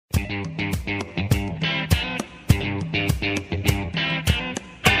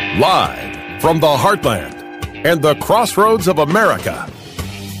Live from the heartland and the crossroads of America,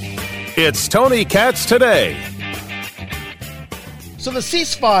 it's Tony Katz Today. So the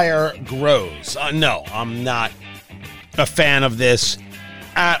ceasefire grows. No, I'm not a fan of this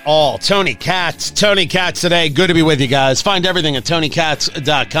at all. Tony Katz Today. Good to be with you guys. Find everything at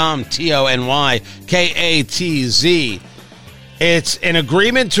TonyKatz.com, TonyKatz. It's an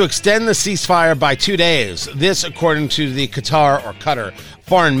agreement to extend the ceasefire by 2 days. This, according to the Qatar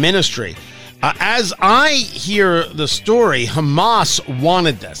Foreign Ministry. As I hear the story, Hamas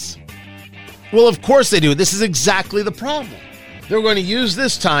wanted this. Well, of course they do. This is exactly the problem. They're going to use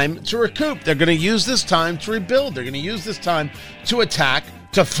this time to recoup. They're going to use this time to rebuild. They're going to use this time to attack,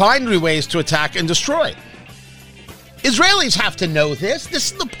 to find new ways to attack and destroy. Israelis have to know this.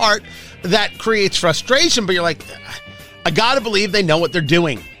 This is the part that creates frustration, but you're like, I got to believe they know what they're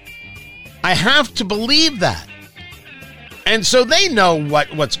doing. I have to believe that. And so they know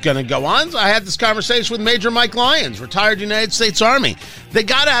what's going to go on. I had this conversation with Major Mike Lyons, retired United States Army. They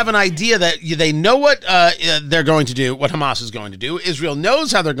got to have an idea that they know what they're going to do, what Hamas is going to do. Israel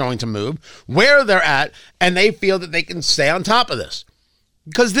knows how they're going to move, where they're at, and they feel that they can stay on top of this.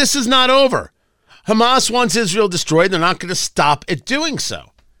 Because this is not over. Hamas wants Israel destroyed. They're not going to stop at doing so.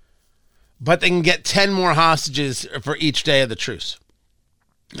 But they can get 10 more hostages for each day of the truce,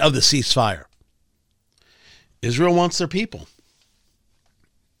 of the ceasefire. Israel wants their people.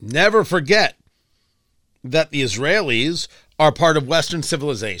 Never forget that the Israelis are part of Western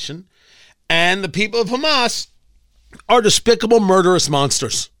civilization, and the people of Hamas are despicable, murderous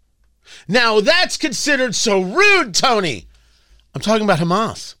monsters. Now, that's considered so rude, Tony. I'm talking about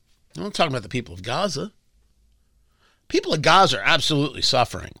Hamas. I'm not talking about the people of Gaza. People of Gaza are absolutely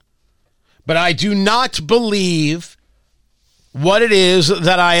suffering. But I do not believe what it is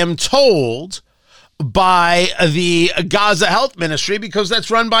that I am told by the Gaza Health Ministry, because that's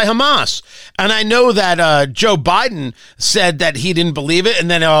run by Hamas. And I know that Joe Biden said that he didn't believe it,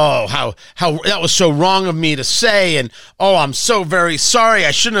 and then, how that was so wrong of me to say, and, I'm so very sorry,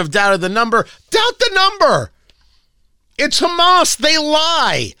 I shouldn't have doubted the number. Doubt the number. It's Hamas. They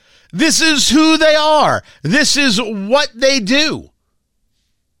lie. This is who they are. This is what they do.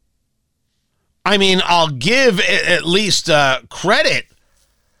 I mean, I'll give at least credit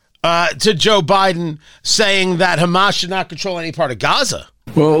to Joe Biden saying that Hamas should not control any part of Gaza.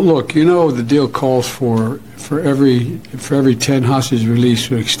 Well, look, the deal calls for every 10 hostages released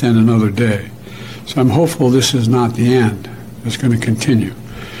to extend another day. So I'm hopeful this is not the end. It's going to continue.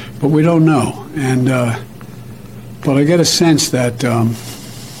 But we don't know. And but I get a sense that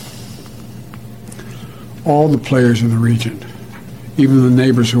all the players in the region, even the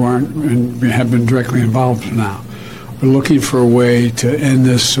neighbors who aren't and have been directly involved now, we're looking for a way to end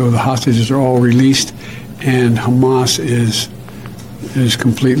this so the hostages are all released and Hamas is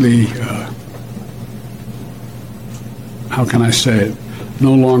completely, how can I say it,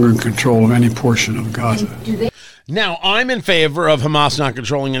 no longer in control of any portion of Gaza. Now, I'm in favor of Hamas not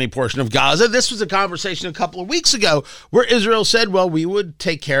controlling any portion of Gaza. This was a conversation a couple of weeks ago where Israel said, well, we would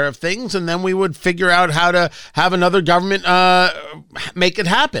take care of things and then we would figure out how to have another government make it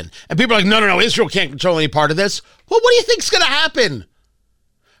happen. And people are like, no, Israel can't control any part of this. Well, what do you think's going to happen?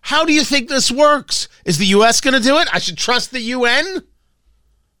 How do you think this works? Is the U.S. going to do it? I should trust the UN?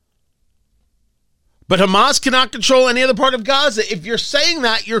 But Hamas cannot control any other part of Gaza. If you're saying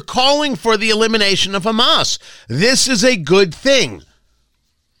that, you're calling for the elimination of Hamas. This is a good thing.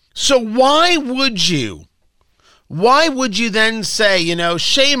 So why would you then say,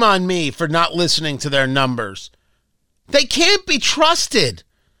 shame on me for not listening to their numbers? They can't be trusted.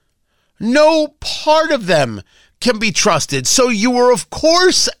 No part of them can be trusted. So you were, of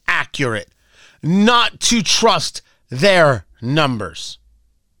course, accurate not to trust their numbers.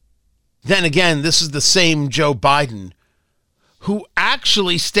 Then again, this is the same Joe Biden who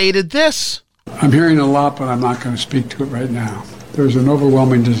actually stated this. I'm hearing a lot, but I'm not going to speak to it right now. There's an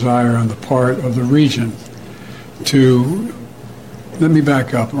overwhelming desire on the part of the region to, let me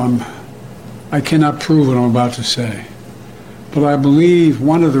back up. I cannot prove what I'm about to say. But I believe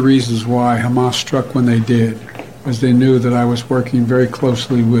one of the reasons why Hamas struck when they did was they knew that I was working very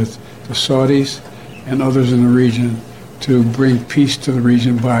closely with the Saudis and others in the region to bring peace to the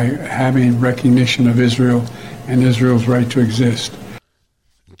region by having recognition of Israel and Israel's right to exist.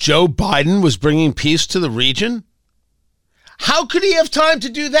 Joe Biden was bringing peace to the region? How could he have time to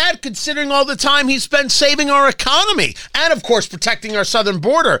do that, considering all the time he spent saving our economy and, of course, protecting our southern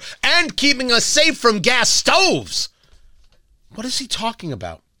border and keeping us safe from gas stoves? What is he talking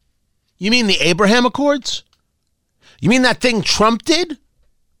about? You mean the Abraham Accords? You mean that thing Trump did?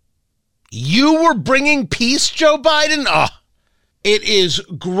 You were bringing peace, Joe Biden? It is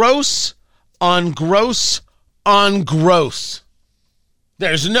gross on gross on gross.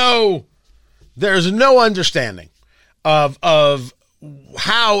 There's no understanding of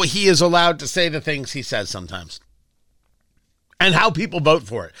how he is allowed to say the things he says sometimes. And how people vote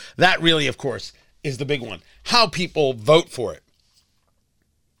for it. That really, of course, is the big one. How people vote for it.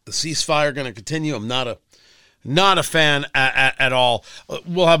 The ceasefire going to continue. I'm not a fan at all.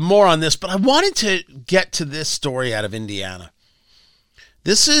 We'll have more on this, but I wanted to get to this story out of Indiana.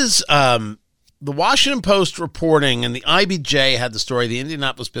 This is the Washington Post reporting, and the IBJ had the story, the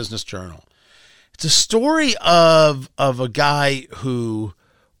Indianapolis Business Journal. It's a story of a guy who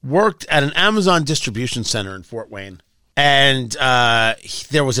worked at an Amazon distribution center in Fort Wayne. And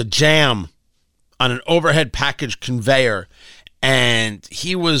there was a jam on an overhead package conveyor, and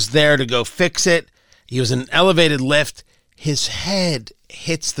he was there to go fix it. He was in an elevated lift. His head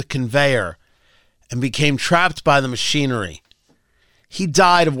hits the conveyor and became trapped by the machinery. He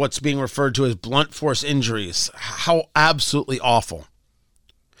died of what's being referred to as blunt force injuries. How absolutely awful.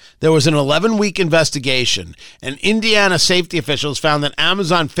 There was an 11-week investigation, and Indiana safety officials found that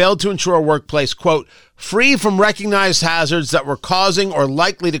Amazon failed to ensure a workplace, quote, free from recognized hazards that were causing or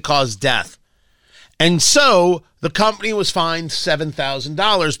likely to cause death. And so the company was fined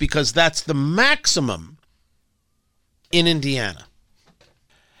 $7,000 because that's the maximum in Indiana.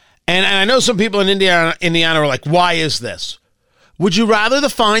 And I know some people in Indiana are like, why is this? Would you rather the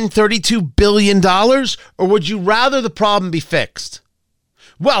fine $32 billion, or would you rather the problem be fixed?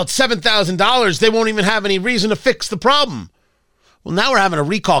 Well, it's $7,000. They won't even have any reason to fix the problem. Well, now we're having a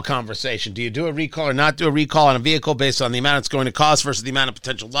recall conversation. Do you do a recall or not do a recall on a vehicle based on the amount it's going to cost versus the amount of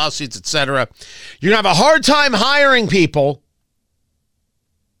potential lawsuits, etc.? You're going to have a hard time hiring people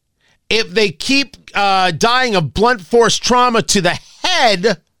if they keep dying of blunt force trauma to the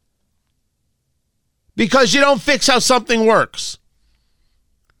head because you don't fix how something works.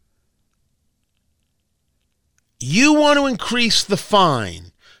 You want to increase the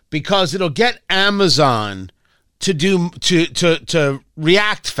fine because it'll get Amazon to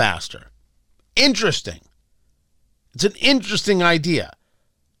react faster. Interesting. It's an interesting idea.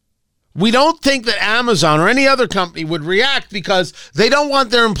 We don't think that Amazon or any other company would react because they don't want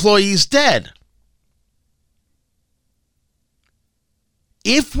their employees dead.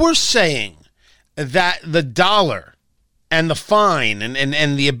 If we're saying that the dollar and the fine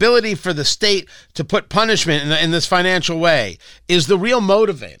and the ability for the state to put punishment in this financial way is the real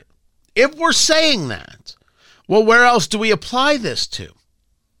motivator. If we're saying that, well, where else do we apply this to?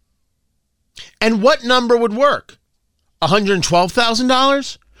 And what number would work?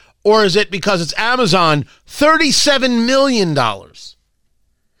 $112,000? Or is it because it's Amazon, $37 million?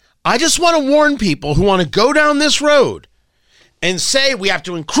 I just want to warn people who want to go down this road and say we have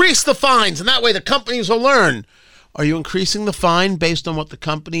to increase the fines and that way the companies will learn. Are you increasing the fine based on what the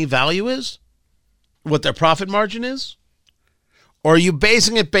company value is? What their profit margin is? Or are you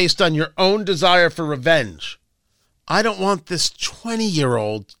basing it based on your own desire for revenge? I don't want this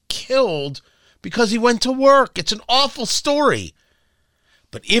 20-year-old killed because he went to work. It's an awful story.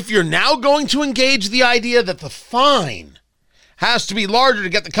 But if you're now going to engage the idea that the fine has to be larger to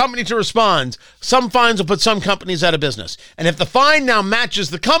get the company to respond, some fines will put some companies out of business. And if the fine now matches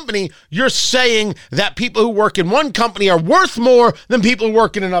the company, you're saying that people who work in one company are worth more than people who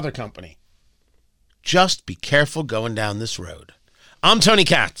work in another company. Just be careful going down this road. I'm Tony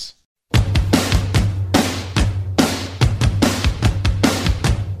Katz.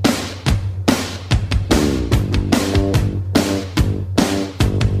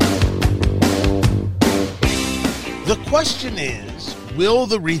 The question is, will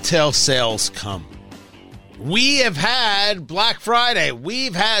the retail sales come? We have had Black Friday.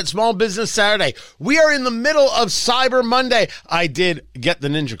 We've had Small Business Saturday. We are in the middle of Cyber Monday. I did get the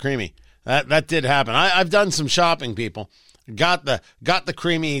Ninja Creamy. That did happen. I've done some shopping, people. Got the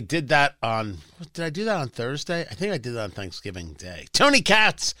Creamy. Did that on, did I do that on Thursday? I think I did that on Thanksgiving Day. Tony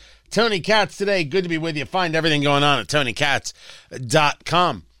Katz today. Good to be with you. Find everything going on at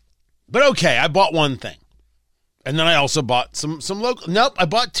TonyKatz.com. But okay, I bought one thing. And then I also bought some local. Nope, I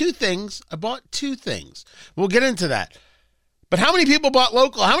bought two things. We'll get into that. But how many people bought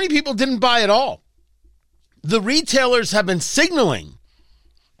local? How many people didn't buy at all? The retailers have been signaling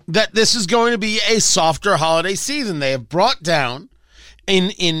that this is going to be a softer holiday season. They have brought down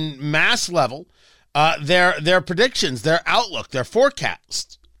in mass level their predictions, their outlook, their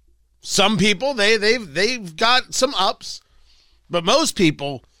forecasts. Some people they've got some ups, but most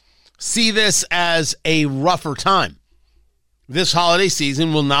people see this as a rougher time. This holiday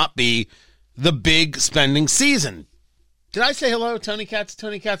season will not be the big spending season. Did I say hello, Tony Katz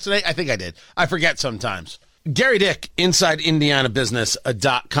today? I think I did. I forget sometimes. Gary Dick,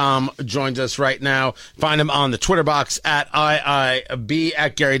 InsideIndianaBusiness.com, joins us right now. Find him on the Twitter box at IIB,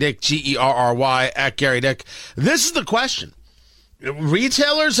 at Gary Dick, GERRY, at Gary Dick. This is the question.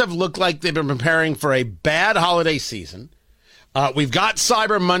 Retailers have looked like they've been preparing for a bad holiday season. We've got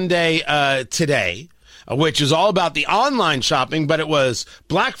Cyber Monday today, which is all about the online shopping, but it was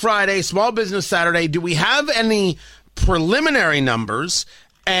Black Friday, Small Business Saturday. Do we have any preliminary numbers?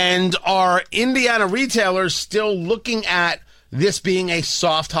 And are Indiana retailers still looking at this being a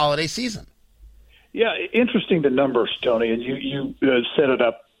soft holiday season? Yeah, interesting, the numbers, Tony, and you set it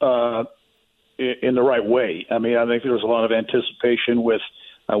up in the right way. I mean, I think there's a lot of anticipation with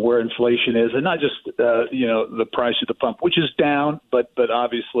where inflation is, and not just the price at the pump, which is down, but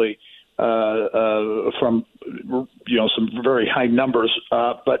obviously from some very high numbers.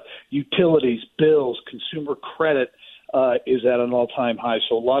 But utilities, bills, consumer credit is at an all-time high.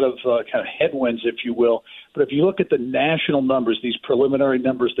 So a lot of kind of headwinds, if you will. But if you look at the national numbers, these preliminary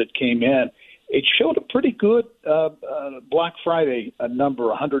numbers that came in, it showed a pretty good Black Friday number,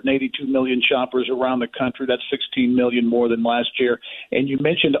 182 million shoppers around the country. That's 16 million more than last year. And you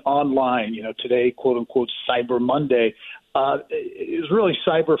mentioned online, today, quote-unquote, Cyber Monday. It was really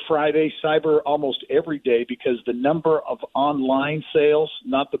Cyber Friday, cyber almost every day, because the number of online sales,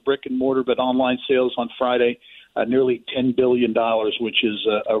 not the brick and mortar, but online sales on Friday, nearly $10 billion, which is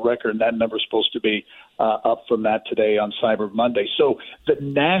a record, and that number is supposed to be up from that today on Cyber Monday. So the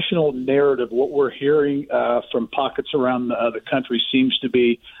national narrative, what we're hearing from pockets around the country, seems to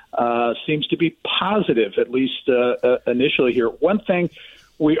be positive, at least initially here. One thing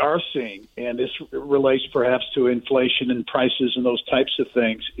we are seeing, and this relates perhaps to inflation and prices and those types of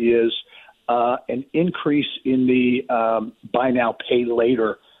things, is an increase in the buy now, pay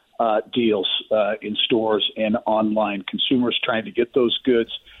later deals in stores and online. Consumers trying to get those goods,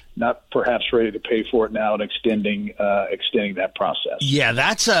 not perhaps ready to pay for it now, and extending that process. Yeah, and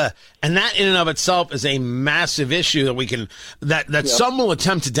that in and of itself is a massive issue that some will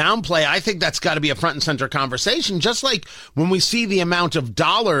attempt to downplay. I think that's got to be a front and center conversation. Just like when we see the amount of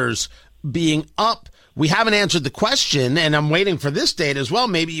dollars being up, we haven't answered the question, and I'm waiting for this date as well.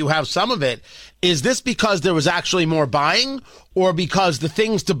 Maybe you have some of it. Is this because there was actually more buying, or because the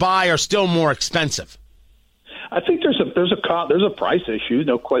things to buy are still more expensive? I think there's a price issue,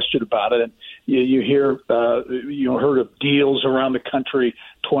 no question about it. And you hear heard of deals around the country,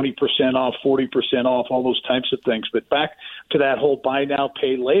 20% off, 40% off, all those types of things. But back to that whole buy now,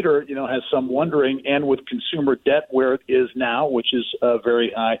 pay later, has some wondering. And with consumer debt where it is now, which is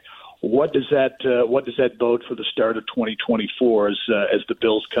very high, what does that bode for the start of 2024 as the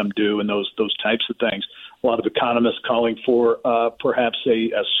bills come due and those types of things? A lot of economists calling for perhaps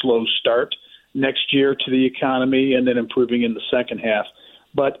a slow start next year to the economy and then improving in the second half.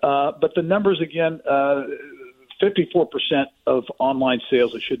 But the numbers again, 54% of online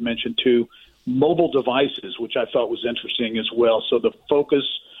sales, I should mention too, mobile devices, which I thought was interesting as well. So the focus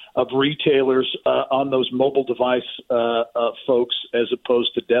of retailers on those mobile device folks as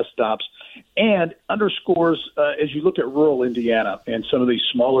opposed to desktops, and underscores as you look at rural Indiana and some of these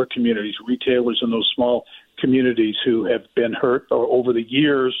smaller communities, retailers in those small communities who have been hurt over the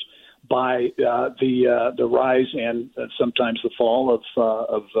years by the rise and sometimes the fall of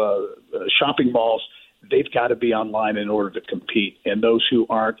shopping malls. They've got to be online in order to compete, and those who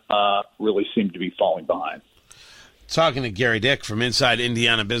aren't really seem to be falling behind. Talking to Gary Dick from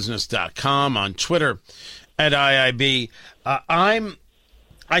InsideIndianaBusiness.com, on Twitter at IIB. I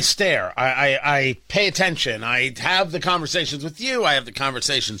stare. I pay attention. I have the conversations with you. I have the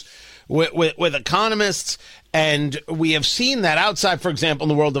conversations with economists. And we have seen that outside, for example, in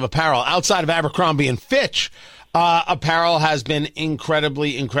the world of apparel, outside of Abercrombie and Fitch, apparel has been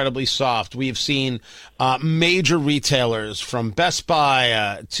incredibly, incredibly soft. We have seen major retailers from Best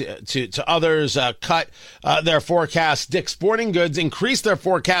Buy to others cut their forecast. Dick's Sporting Goods increased their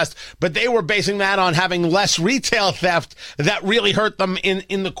forecast, but they were basing that on having less retail theft that really hurt them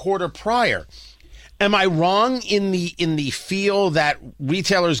in the quarter prior. Am I wrong in the feel that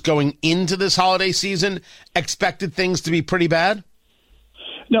retailers going into this holiday season expected things to be pretty bad?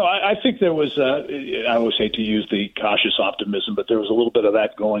 No, I think there was, I always hate to use the cautious optimism, but there was a little bit of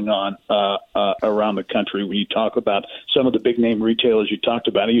that going on around the country when you talk about some of the big name retailers you talked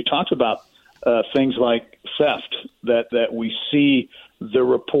about. And you talked about things like theft, that we see the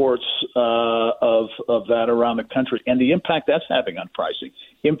reports of that around the country, and the impact that's having on pricing,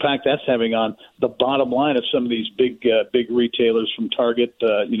 impact that's having on the bottom line of some of these big retailers from Target,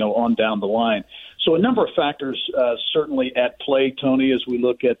 on down the line. So a number of factors certainly at play, Tony, as we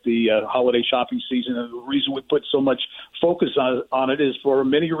look at the holiday shopping season. And the reason we put so much focus on it is for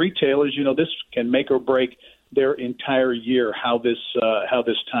many retailers, this can make or break their entire year, how this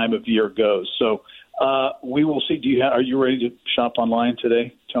time of year goes. So we will see. Are you ready to shop online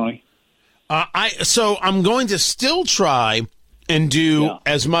today, Tony? So I'm going to still try and do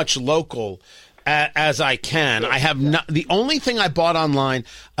as much local as I can. I have not. The only thing I bought online,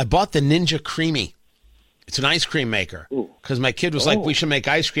 I bought the Ninja Creamy. It's an ice cream maker because my kid was like, "We should make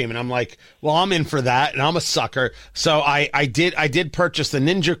ice cream," and I'm like, "Well, I'm in for that," and I'm a sucker. So I did purchase the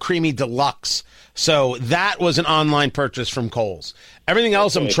Ninja Creamy Deluxe. So that was an online purchase from Kohl's. Everything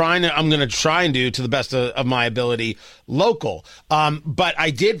else I'm going to try and do to the best of my ability local. But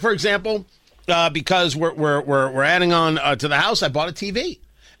I did, for example, because we're adding on to the house, I bought a TV.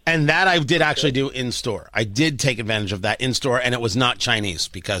 And that I did actually do in-store. I did take advantage of that in-store, and it was not Chinese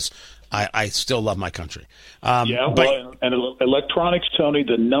because I still love my country. And electronics, Tony,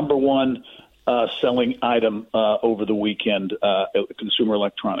 the number one selling item over the weekend, consumer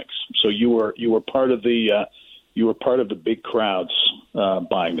electronics. So you were part of the big crowds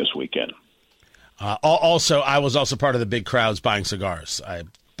buying this weekend. Also, I was also part of the big crowds buying cigars.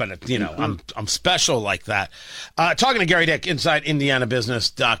 But, I'm special like that. Talking to Gary Dick,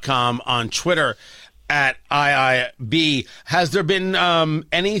 InsideIndianaBusiness.com, on Twitter at IIB. Has there been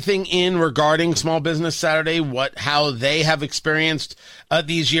anything regarding Small Business Saturday, how they have experienced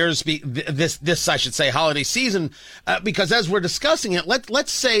these years, this I should say, holiday season? Because as we're discussing it,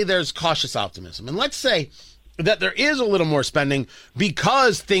 let's say there's cautious optimism. And let's say that there is a little more spending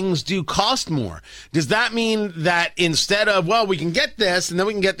because things do cost more. Does that mean that instead of, we can get this and then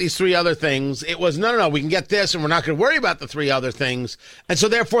we can get these three other things, it was, no, we can get this and we're not going to worry about the three other things. And so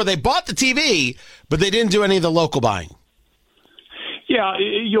therefore they bought the TV, but they didn't do any of the local buying. Yeah,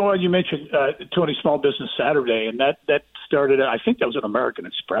 you mentioned, Tony, Small Business Saturday, and that started, I think that was an American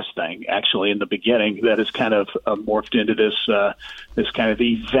Express thing, actually, in the beginning, that has kind of morphed into this kind of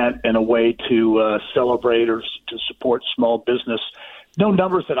event and a way to celebrate or to support small business. No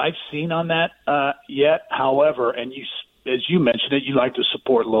numbers that I've seen on that yet, however, and as you mentioned it, you like to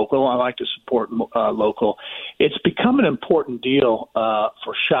support local. I like to support local. It's become an important deal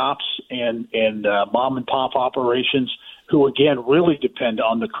for shops and mom and pop operations who, again, really depend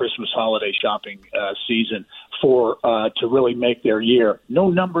on the Christmas holiday shopping season to really make their year. No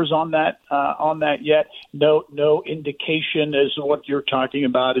numbers on that yet. No indication as to what you're talking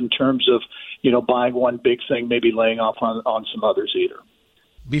about in terms of buying one big thing, maybe laying off on some others either.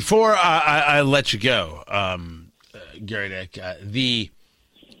 Before I let you go, Gary Dick,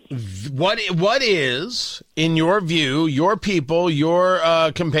 what is, in your view, your people,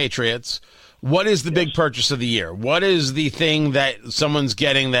 your compatriots, what is the big purchase of the year? What is the thing that someone's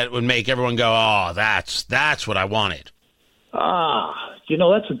getting that would make everyone go, "Oh, that's what I wanted"?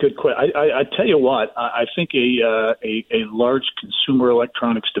 That's a good question. I tell you what, I think a large consumer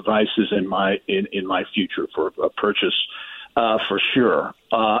electronics device is in my future for a purchase, for sure.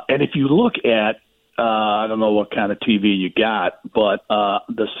 And if you look at, I don't know what kind of TV you got, but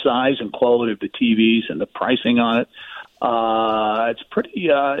the size and quality of the TVs and the pricing on it, it's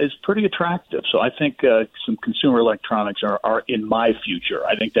pretty attractive. So I think some consumer electronics are in my future.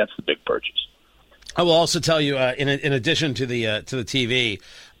 I think that's the big purchase. I will also tell you, in addition to the TV,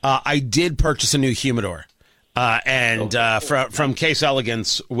 I did purchase a new humidor, from Case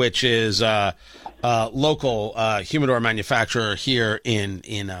Elegance, which is local humidor manufacturer here in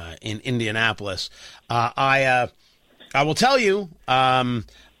Indianapolis. I will tell you, I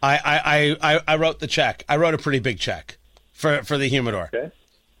wrote the check. I wrote a pretty big check for the humidor. Okay.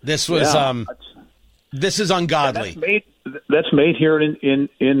 This was this is ungodly. That's made here in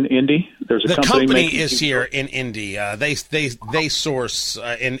Indy. There's a company is here in Indy. They source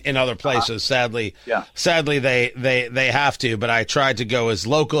in other places. Sadly, they have to. But I tried to go as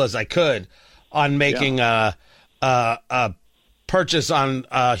local as I could on making a purchase on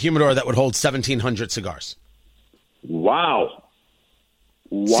a humidor that would hold 1,700 cigars. Wow.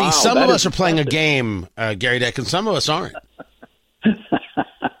 See, some of us are playing a game, Gary Dick, and some of us aren't.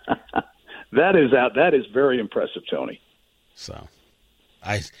 That is very impressive, Tony. So,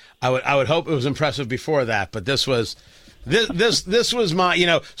 I would hope it was impressive before that, but this was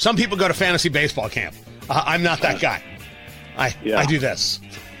my, some people go to fantasy baseball camp. I'm not that guy. I do this.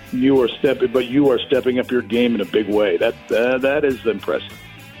 You are stepping up your game in a big way. That is impressive.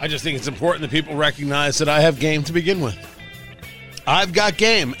 I just think it's important that people recognize that I have game to begin with. I've got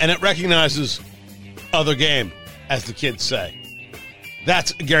game, and it recognizes other game, as the kids say.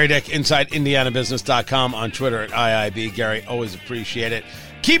 That's Gary Dick, InsideIndianaBusiness.com, on Twitter at IIB. Gary, always appreciate it.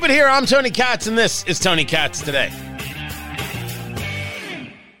 Keep it here. I'm Tony Katz, and this is Tony Katz Today.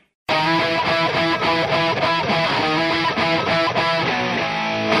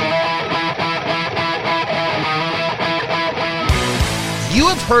 You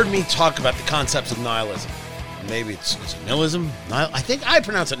have heard me talk about the concepts of nihilism. Maybe it's nihilism? I think I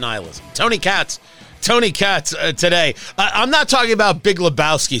pronounce it nihilism. Tony Katz today. I'm not talking about Big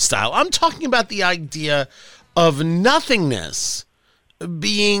Lebowski style. I'm talking about the idea of nothingness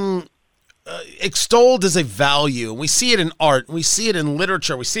being extolled as a value. We see it in art. We see it in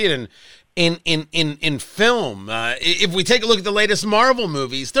literature. We see it in film. If we take a look at the latest Marvel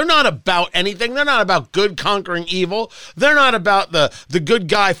movies, they're not about anything. They're not about good conquering evil. They're not about the good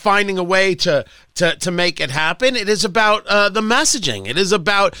guy finding a way to make it happen. It is about the messaging. It is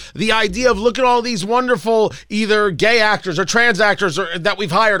about the idea of, look at all these wonderful either gay actors or trans actors that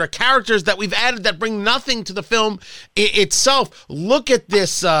we've hired, or characters that we've added that bring nothing to the film itself. Look at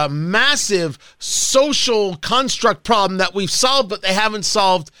this massive social construct problem that we've solved, but they haven't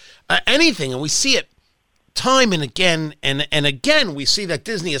solved anything. And we see it time and again and again. We see that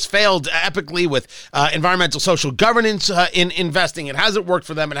Disney has failed epically with environmental social governance in investing. It hasn't worked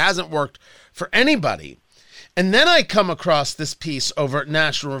for them. It hasn't worked for anybody. And then I come across this piece over at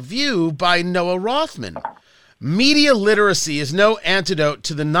National Review by Noah Rothman. Media literacy is no antidote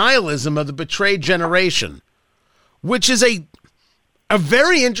to the nihilism of the betrayed generation, which is a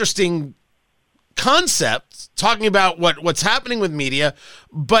very interesting concept, talking about what's happening with media,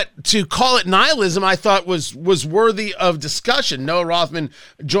 but to call it nihilism, I thought was worthy of discussion. Noah Rothman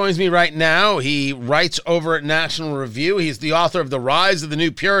joins me right now. He writes over at National Review. He's the author of The Rise of the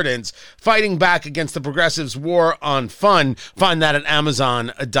New Puritans, Fighting Back Against the Progressives' War on Fun. Find that at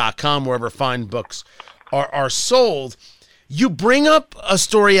Amazon.com, wherever fine books are sold. You bring up a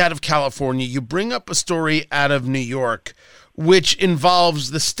story out of California. You bring up a story out of New York, which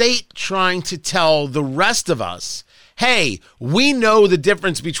involves the state trying to tell the rest of us, hey, we know the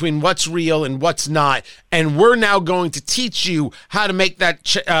difference between what's real and what's not, and we're now going to teach you how to make that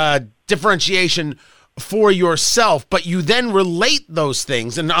differentiation for yourself. But you then relate those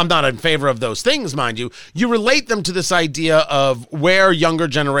things, and I'm not in favor of those things, mind you, you relate them to this idea of where younger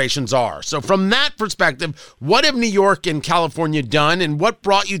generations are. So from that perspective, what have New York and California done, and what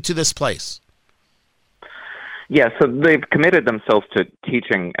brought you to this place? Yeah, so they've committed themselves to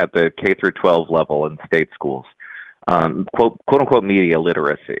teaching at the K through 12 level in state schools, quote unquote media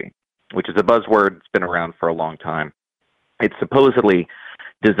literacy, which is a buzzword that's been around for a long time. It's supposedly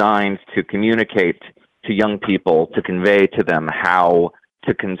designed to communicate to young people, to convey to them how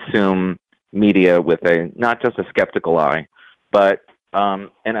to consume media with not just a skeptical eye, but an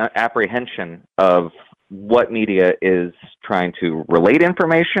apprehension of what media is trying to relate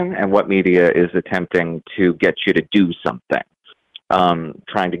information and what media is attempting to get you to do something,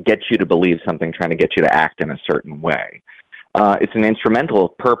 trying to get you to believe something, trying to get you to act in a certain way. It's an instrumental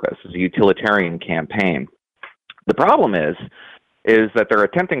purpose. It's a utilitarian campaign. The problem is that they're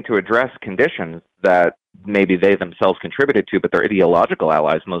attempting to address conditions that maybe they themselves contributed to, but their ideological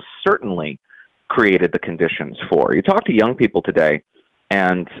allies most certainly created the conditions for. You talk to young people today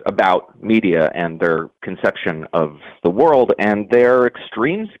and about media and their conception of the world, and they're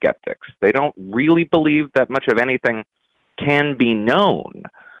extreme skeptics. They don't really believe that much of anything can be known.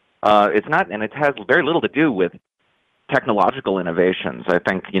 It's not, and it has very little to do with technological innovations. I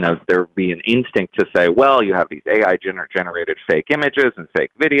think, there'd be an instinct to say, well, you have these AI generated fake images and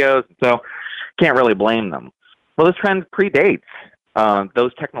fake videos, and so can't really blame them. Well, this trend predates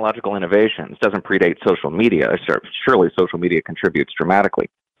those technological innovations. Doesn't predate social media. Surely social media contributes dramatically.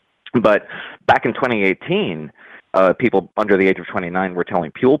 But back in 2018, people under the age of 29 were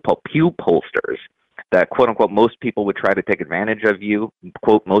telling Pew pollsters that, quote unquote, most people would try to take advantage of you.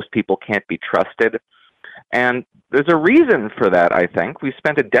 Quote, most people can't be trusted. And there's a reason for that, I think. We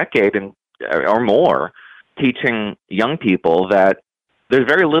spent a decade or more teaching young people that there's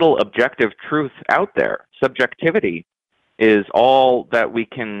very little objective truth out there. Subjectivity is all that we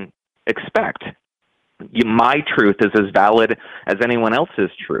can expect. My truth is as valid as anyone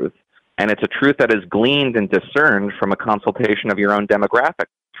else's truth, and it's a truth that is gleaned and discerned from a consultation of your own demographic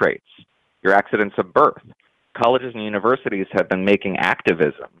traits, your accidents of birth. Colleges and universities have been making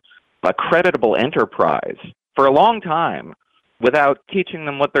activism a creditable enterprise for a long time without teaching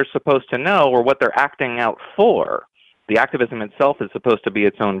them what they're supposed to know or what they're acting out for. The activism itself is supposed to be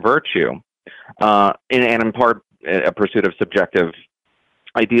its own virtue, and in part a pursuit of subjective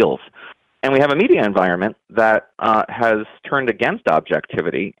ideals. And we have a media environment that has turned against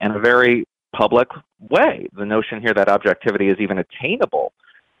objectivity in a very public way. The notion here that objectivity is even attainable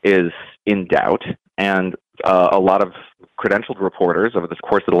is in doubt, and a lot of credentialed reporters over the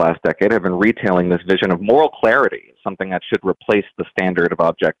course of the last decade have been retailing this vision of moral clarity, something that should replace the standard of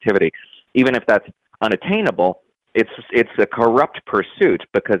objectivity. Even if that's unattainable, it's a corrupt pursuit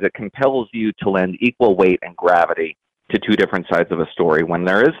because it compels you to lend equal weight and gravity to two different sides of a story when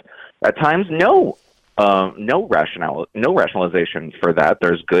there is, at times, no rationalization for that.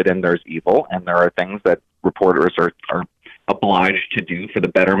 There's good and there's evil, and there are things that reporters are obliged to do for the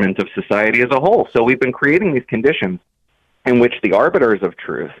betterment of society as a whole. So we've been creating these conditions in which the arbiters of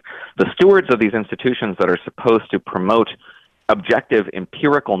truth, the stewards of these institutions that are supposed to promote objective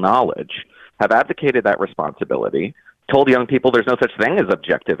empirical knowledge, have abdicated that responsibility, told young people there's no such thing as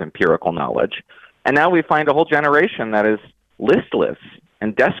objective empirical knowledge, and now we find a whole generation that is listless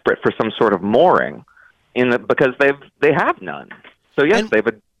and desperate for some sort of mooring because they have none. So yes,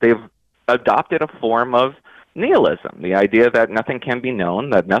 they've adopted a form of nihilism, the idea that nothing can be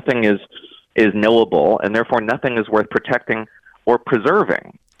known, that nothing is knowable, and therefore nothing is worth protecting or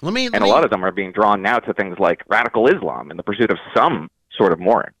preserving. A lot of them are being drawn now to things like radical Islam in the pursuit of some sort of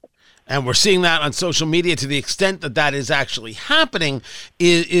mooring. And we're seeing that on social media. To the extent that that is actually happening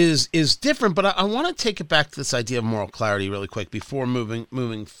is different. But I want to take it back to this idea of moral clarity really quick before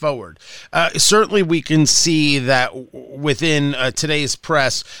moving forward. Certainly, we can see that within today's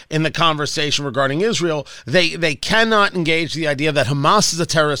press, in the conversation regarding Israel, they cannot engage the idea that Hamas is a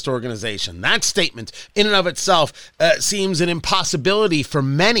terrorist organization. That statement, in and of itself, seems an impossibility for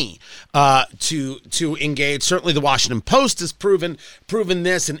many to engage. Certainly, the Washington Post has proven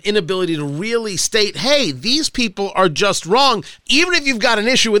this, an inability to really state, hey, these people are just wrong. Even if you've got an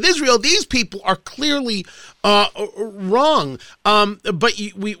issue with Israel, these people are clearly wrong. But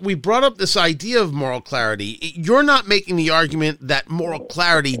we brought up this idea of moral clarity. You're not making the argument that moral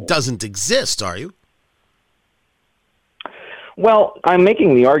clarity doesn't exist, are you? Well, I'm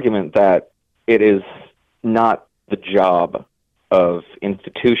making the argument that it is not the job of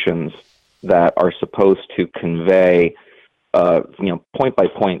institutions that are supposed to convey point by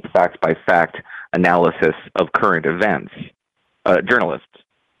point, fact by fact analysis of current events. Journalists,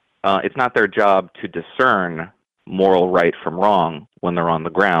 it's not their job to discern moral right from wrong when they're on the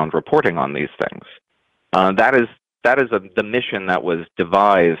ground reporting on these things. That is the mission that was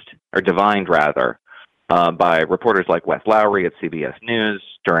divined by reporters like Wes Lowry at CBS News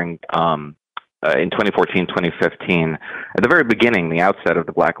during in 2014, 2015, at the very beginning, the outset of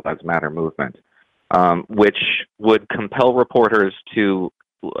the Black Lives Matter movement. Which would compel reporters to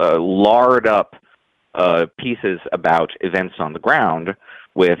lard up pieces about events on the ground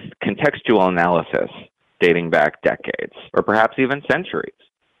with contextual analysis dating back decades, or perhaps even centuries,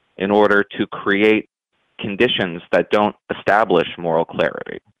 in order to create conditions that don't establish moral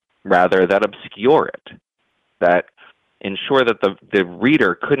clarity, rather that obscure it, that ensure that the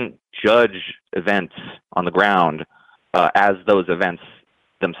reader couldn't judge events on the ground as those events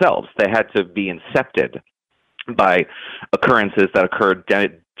themselves. They had to be incepted by occurrences that occurred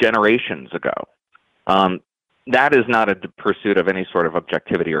generations ago. That is not a pursuit of any sort of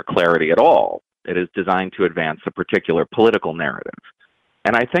objectivity or clarity at all. It is designed to advance a particular political narrative.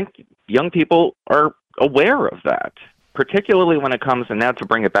 And I think young people are aware of that, particularly when it comes, and now to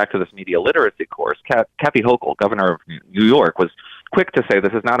bring it back to this media literacy course, Kathy Hochul, governor of New York, was quick to say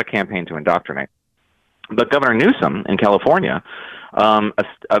this is not a campaign to indoctrinate. But Governor Newsom in California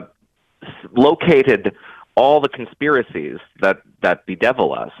located all the conspiracies that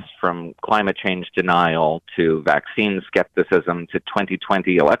bedevil us, from climate change denial to vaccine skepticism to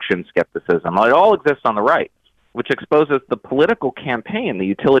 2020 election skepticism. It all exists on the right, which exposes the political campaign, the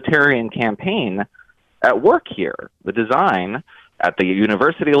utilitarian campaign at work here, the design at the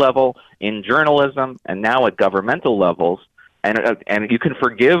university level, in journalism, and now at governmental levels. And you can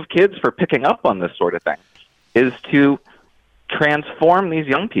forgive kids for picking up on this sort of thing, is to transform these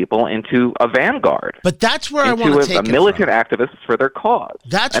young people into a vanguard. But that's where I want to take it from. Militant activists for their cause.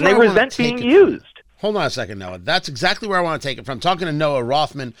 And they resent being used. Hold on a second, Noah. That's exactly where I want to take it from. Talking to Noah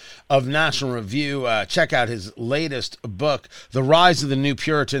Rothman of National Review. Check out his latest book, The Rise of the New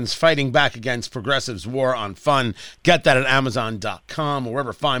Puritans, Fighting Back Against Progressives' War on Fun. Get that at Amazon.com or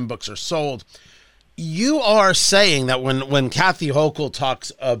wherever fine books are sold. You are saying that when Kathy Hochul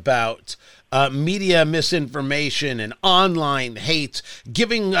talks about media misinformation and online hate,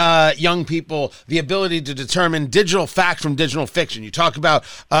 giving young people the ability to determine digital fact from digital fiction. You talk about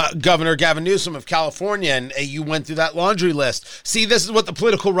Governor Gavin Newsom of California, and you went through that laundry list. See, this is what the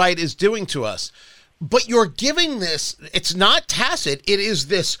political right is doing to us. But you're giving this, it's not tacit, it is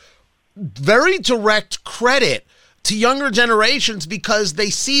this very direct credit to younger generations because they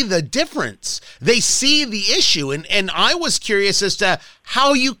see the difference. They see the issue. And I was curious as to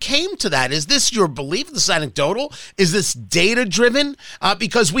how you came to that. Is this your belief? Is this anecdotal? Is this data-driven?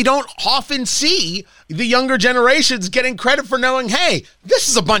 Because we don't often see the younger generations getting credit for knowing, hey, this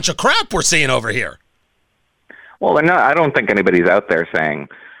is a bunch of crap we're seeing over here. Well, I don't think anybody's out there saying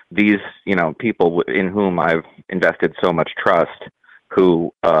these, people in whom I've invested so much trust,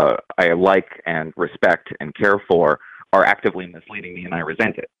 who I like and respect and care for, are actively misleading me, and I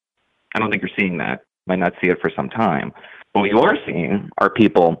resent it. I don't think you're seeing that. Might not see it for some time. What you are seeing are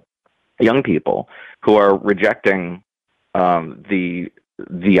people, young people, who are rejecting the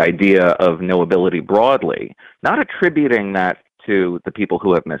idea of knowability broadly, not attributing that to the people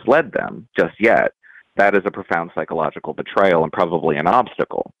who have misled them just yet. That is a profound psychological betrayal and probably an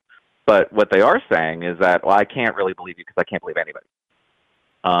obstacle. But what they are saying is that, well, I can't really believe you because I can't believe anybody.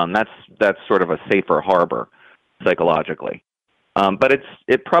 That's sort of a safer harbor psychologically. But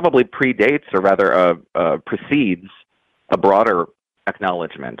it probably predates, or rather precedes, a broader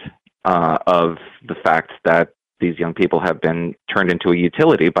acknowledgement of the fact that these young people have been turned into a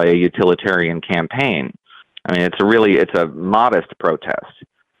utility by a utilitarian campaign. I mean, it's a modest protest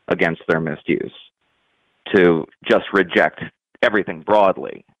against their misuse to just reject everything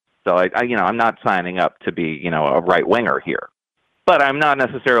broadly. So I'm not signing up to be, a right winger here. But I'm not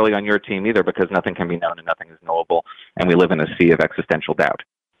necessarily on your team either, because nothing can be known and nothing is knowable, and we live in a sea of existential doubt.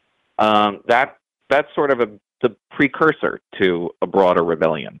 That's sort of the precursor to a broader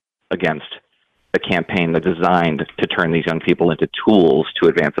rebellion against a campaign that's designed to turn these young people into tools to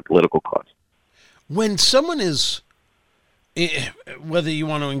advance a political cause. When someone is, whether you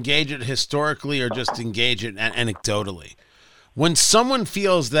want to engage it historically or just engage it anecdotally, when someone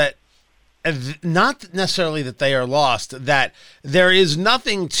feels that, not necessarily that they are lost, that there is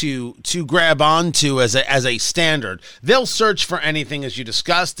nothing to grab onto as a standard, they'll search for anything, as you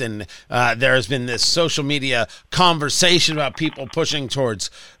discussed, and there has been this social media conversation about people pushing towards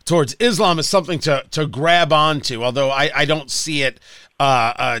Islam as something to grab onto, although I don't see it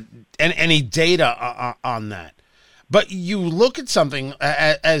any data on that. But you look at something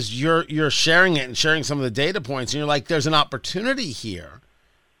as you're sharing it and sharing some of the data points, and you're like, there's an opportunity here.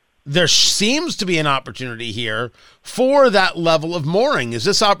 There seems to be an opportunity here for that level of mooring. Is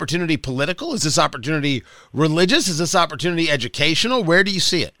this opportunity political? Is this opportunity religious? Is this opportunity educational? Where do you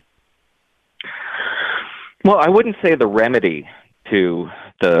see it? Well, I wouldn't say the remedy to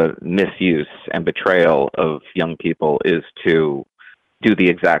the misuse and betrayal of young people is to do the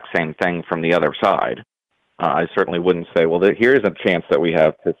exact same thing from the other side. I certainly wouldn't say, well, here's a chance that we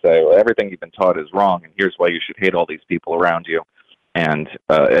have to say, well, everything you've been taught is wrong, and here's why you should hate all these people around you, and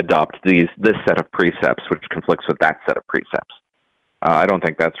adopt this set of precepts, which conflicts with that set of precepts. I don't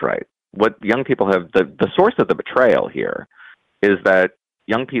think that's right. What young people have, the source of the betrayal here is that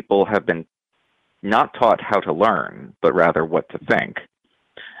young people have been not taught how to learn, but rather what to think.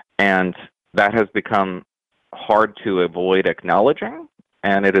 And that has become hard to avoid acknowledging,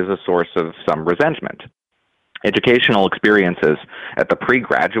 and it is a source of some resentment. Educational experiences at the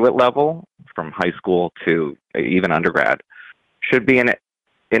pre-graduate level, from high school to even undergrad, should be an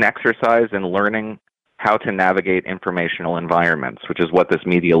exercise in learning how to navigate informational environments, which is what this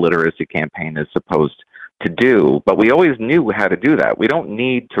media literacy campaign is supposed to do. But we always knew how to do that. We don't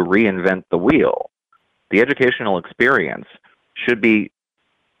need to reinvent the wheel. The educational experience should be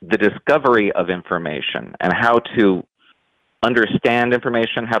the discovery of information and how to understand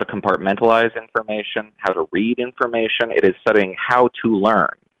information, how to compartmentalize information, how to read information. It is studying how to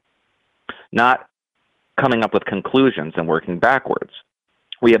learn, not coming up with conclusions and working backwards.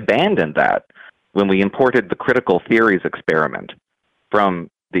 We abandoned that when we imported the critical theories experiment from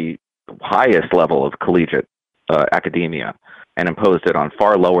the highest level of collegiate academia and imposed it on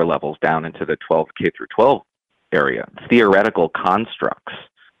far lower levels down into the K through 12 area. Theoretical constructs.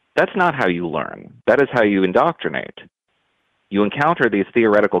 That's not how you learn. That is how you indoctrinate. You encounter these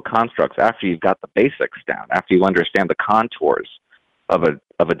theoretical constructs after you've got the basics down, after you understand the contours of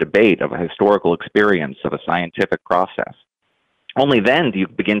a debate, of a historical experience, of a scientific process. Only then do you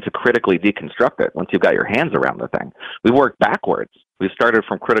begin to critically deconstruct it, once you've got your hands around the thing. We work backwards. We started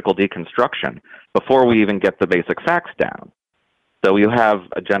from critical deconstruction before we even get the basic facts down. So you have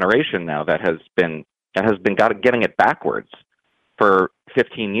a generation now that has been getting it backwards for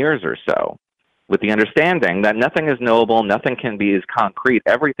 15 years or so, with the understanding that nothing is knowable, nothing can be as concrete,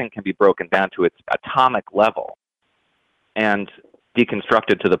 everything can be broken down to its atomic level and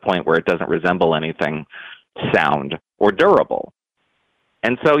deconstructed to the point where it doesn't resemble anything sound or durable.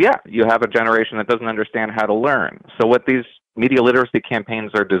 And so, yeah, you have a generation that doesn't understand how to learn. So what these media literacy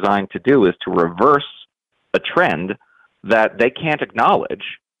campaigns are designed to do is to reverse a trend that they can't acknowledge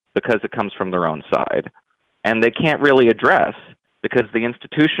because it comes from their own side, and they can't really address because the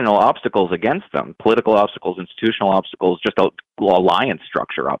institutional obstacles against them, political obstacles, institutional obstacles, just alliance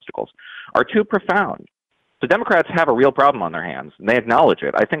structure obstacles, are too profound. So Democrats have a real problem on their hands, and they acknowledge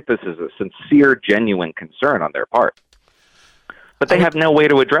it. I think this is a sincere, genuine concern on their part. But they have no way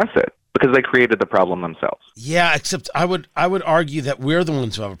to address it because they created the problem themselves. Yeah, except I would argue that we're the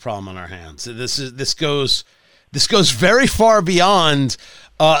ones who have a problem on our hands. This goes very far beyond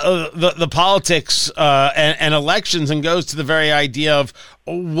the politics and elections, and goes to the very idea of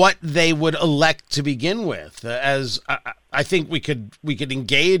what they would elect to begin with. As I think we could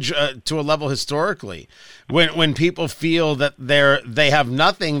engage to a level historically, when people feel that they have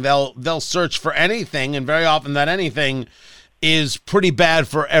nothing, they'll search for anything, and very often that anything is pretty bad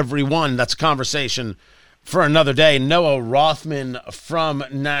for everyone. That's a conversation for another day. Noah Rothman from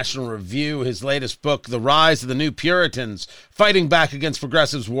National Review, his latest book, The Rise of the New Puritans, Fighting Back Against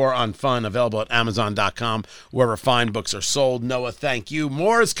Progressives' War on Fun, available at Amazon.com, wherever fine books are sold. Noah, thank you.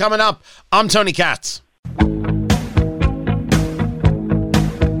 More is coming up. I'm Tony Katz.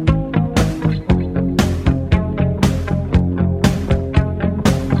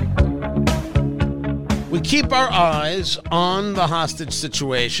 We keep our eyes on the hostage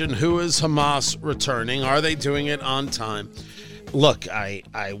situation. Who is Hamas returning? Are they doing it on time? Look, I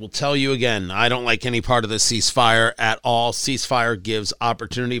will tell you again, I don't like any part of the ceasefire at all. Ceasefire gives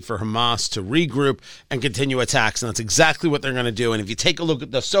opportunity for Hamas to regroup and continue attacks, and that's exactly what they're going to do. And if you take a look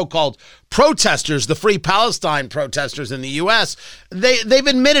at the so-called protesters, the Free Palestine protesters in the U.S., they've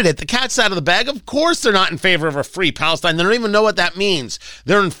admitted it. The cat's out of the bag. Of course they're not in favor of a free Palestine. They don't even know what that means.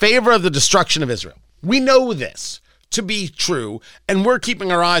 They're in favor of the destruction of Israel. We know this to be true, and we're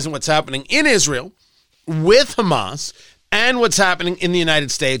keeping our eyes on what's happening in Israel with Hamas and what's happening in the United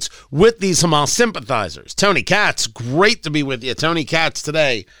States with these Hamas sympathizers. Tony Katz, great to be with you. Tony Katz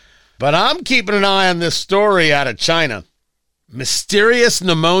today. But I'm keeping an eye on this story out of China. Mysterious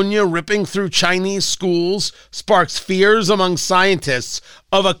pneumonia ripping through Chinese schools sparks fears among scientists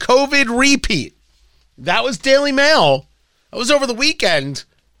of a COVID repeat. That was Daily Mail. That was over the weekend.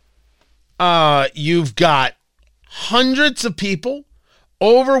 You've got hundreds of people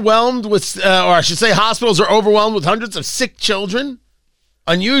overwhelmed with, or I should say hospitals are overwhelmed with hundreds of sick children.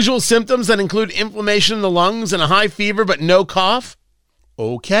 Unusual symptoms that include inflammation in the lungs and a high fever but no cough.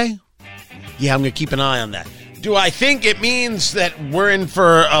 Okay. Yeah, I'm going to keep an eye on that. Do I think it means that we're in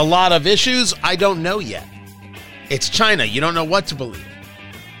for a lot of issues? I don't know yet. It's China. You don't know what to believe.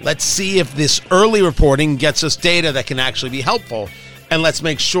 Let's see if this early reporting gets us data that can actually be helpful. And let's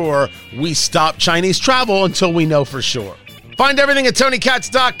make sure we stop Chinese travel until we know for sure. Find everything at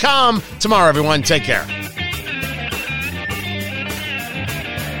TonyKatz.com. Tomorrow, everyone. Take care.